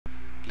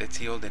let's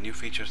see all the new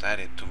features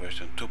added to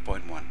version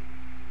 2.1.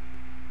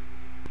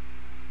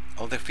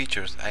 All the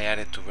features I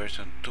added to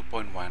version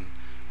 2.1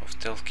 of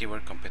Stealth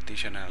Keyword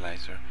Competition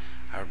Analyzer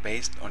are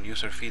based on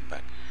user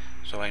feedback,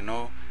 so I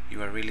know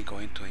you are really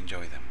going to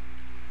enjoy them.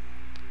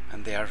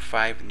 And there are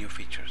 5 new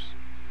features.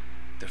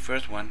 The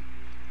first one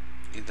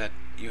is that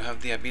you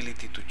have the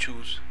ability to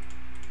choose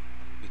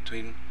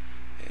between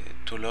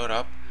to load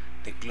up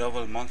the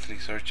global monthly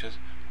searches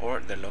or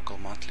the local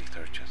monthly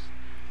searches.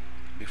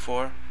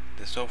 Before,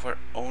 the software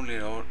only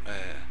load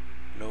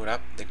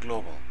up the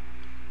global.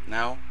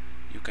 Now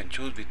you can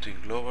choose between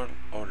global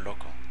or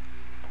local,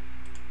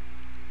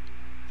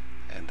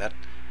 and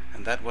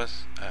that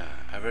was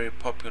a very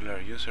popular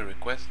user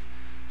request,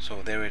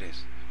 so there it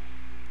is.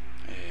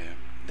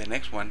 The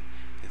next one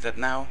is that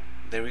now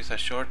there is a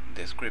short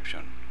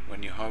description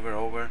when you hover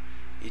over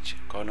each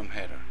column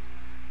header.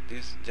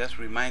 This just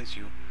reminds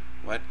you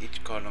what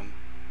each column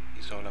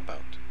is all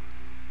about.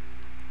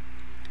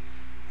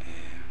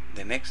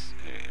 The next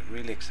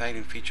really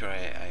exciting feature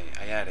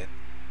I added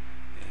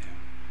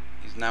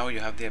is now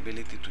you have the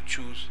ability to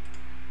choose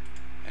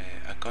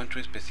a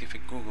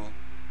country-specific Google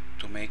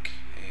to make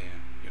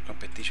your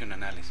competition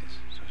analysis.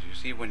 So as you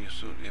see, when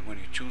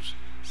you choose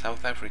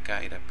South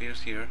Africa, it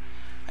appears here,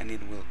 and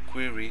it will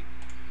query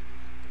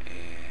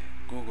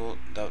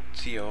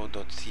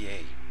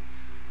google.co.ca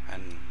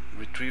and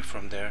retrieve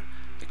from there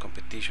the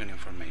competition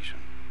information.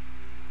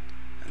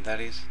 And that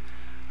is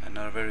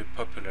another very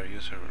popular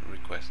user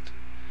request.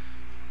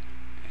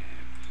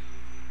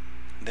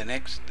 The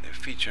next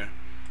feature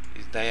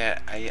is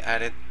that I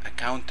added a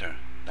counter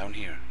down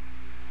here.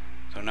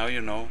 So now you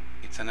know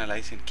it's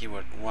analyzing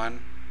keyword 1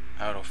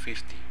 out of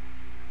 50.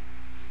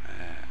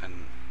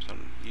 And so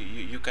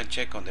you can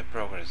check on the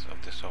progress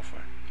of the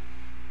software.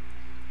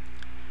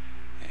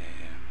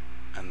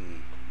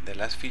 And the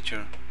last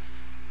feature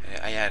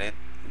I added,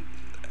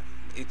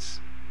 it's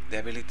the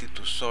ability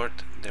to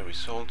sort the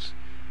results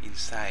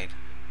inside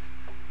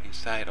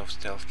of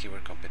Stealth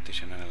Keyword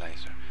Competition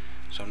Analyzer.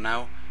 So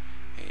now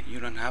you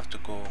don't have to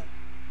go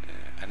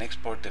and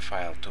export the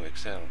file to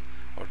Excel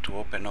or to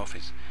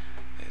OpenOffice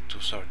to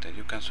sort it.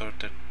 You can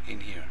sort it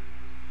in here.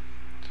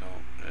 So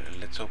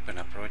let's open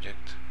a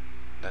project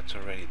that's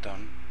already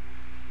done.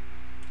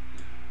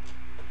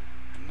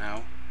 And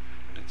now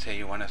let's say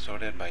you want to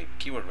sort it by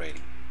keyword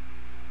rating.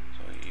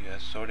 So you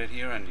just sort it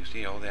here, and you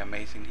see all the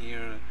amazing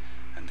here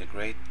and the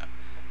great.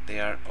 They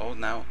are all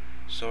now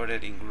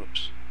sorted in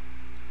groups.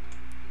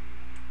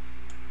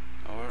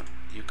 Or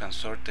you can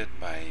sort it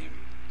by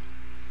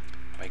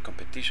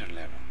competition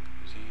level.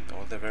 You see,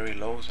 all the very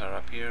lows are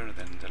up here,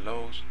 then the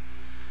lows,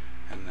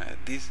 and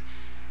this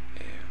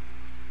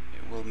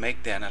will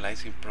make the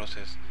analyzing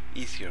process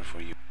easier for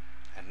you.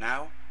 And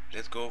now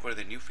let's go over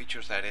the new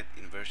features added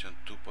in version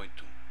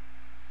 2.2.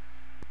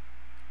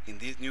 In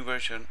this new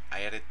version,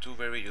 I added 2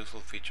 very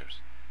useful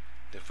features.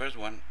 The first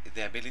one is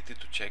the ability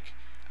to check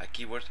a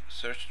keyword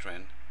search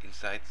trend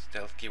inside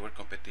Stealth Keyword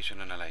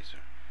Competition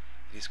Analyzer.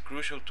 It is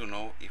crucial to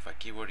know if a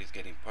keyword is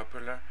getting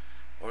popular,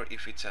 or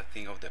if it's a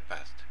thing of the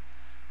past,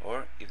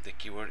 or if the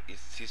keyword is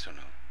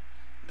seasonal.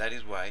 That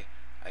is why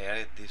I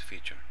added this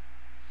feature.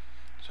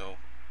 So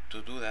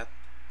to do that,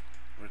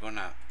 we're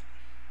gonna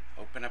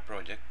open a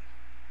project,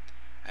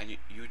 and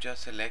you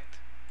just select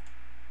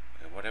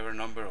whatever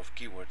number of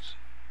keywords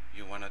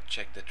you want to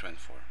check the trend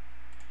for.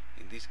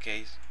 In this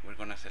case, we're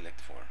gonna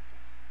select 4,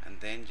 and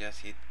then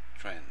just hit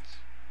trends.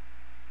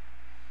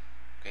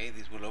 Okay,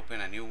 this will open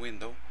a new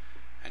window,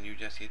 and you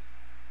just hit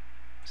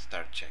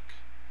start check.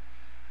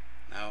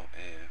 Now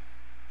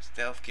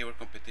Stealth Keyword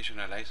Competition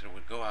Analyzer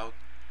will go out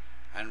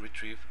and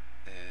retrieve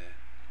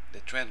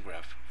the trend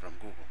graph from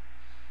Google,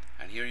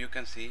 and here you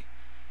can see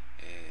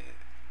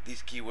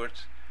these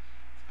keywords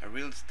are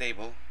real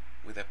stable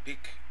with a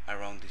peak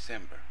around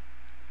December,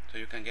 so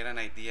you can get an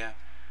idea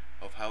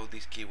of how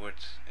these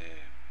keywords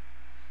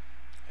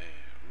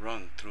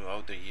run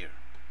throughout the year.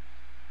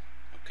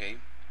 Okay,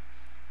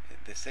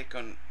 the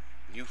second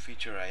new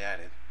feature I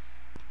added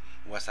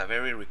was a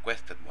very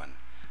requested one,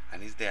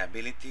 and is the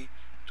ability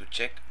to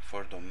check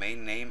for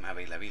domain name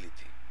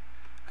availability.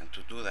 And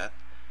to do that,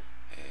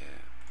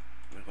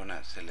 we're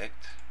gonna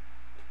select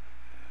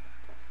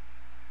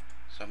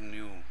some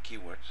new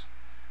keywords,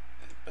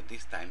 but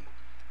this time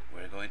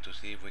we're going to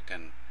see if we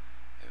can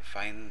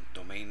find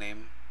domain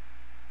name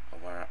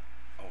of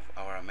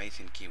our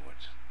amazing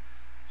keywords.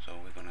 So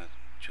we're gonna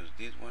choose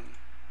this one,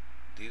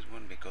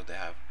 because they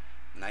have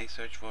nice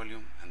search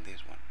volume, and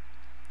this one.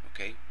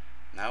 Okay,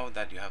 now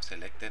that you have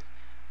selected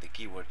the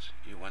keywords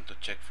you want to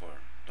check for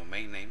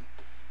domain name,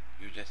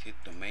 you just hit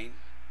domain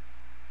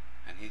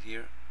and hit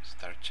here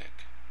start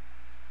check.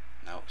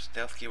 Now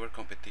Stealth Keyword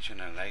Competition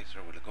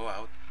Analyzer will go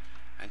out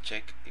and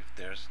check if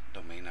there's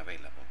domain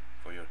available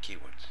for your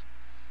keywords.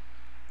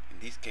 In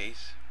this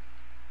case,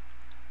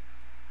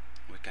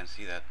 we can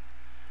see that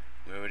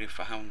we already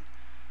found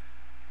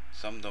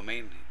some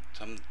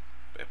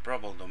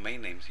probable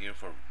domain names here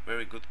for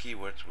very good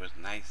keywords with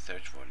nice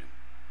search volume.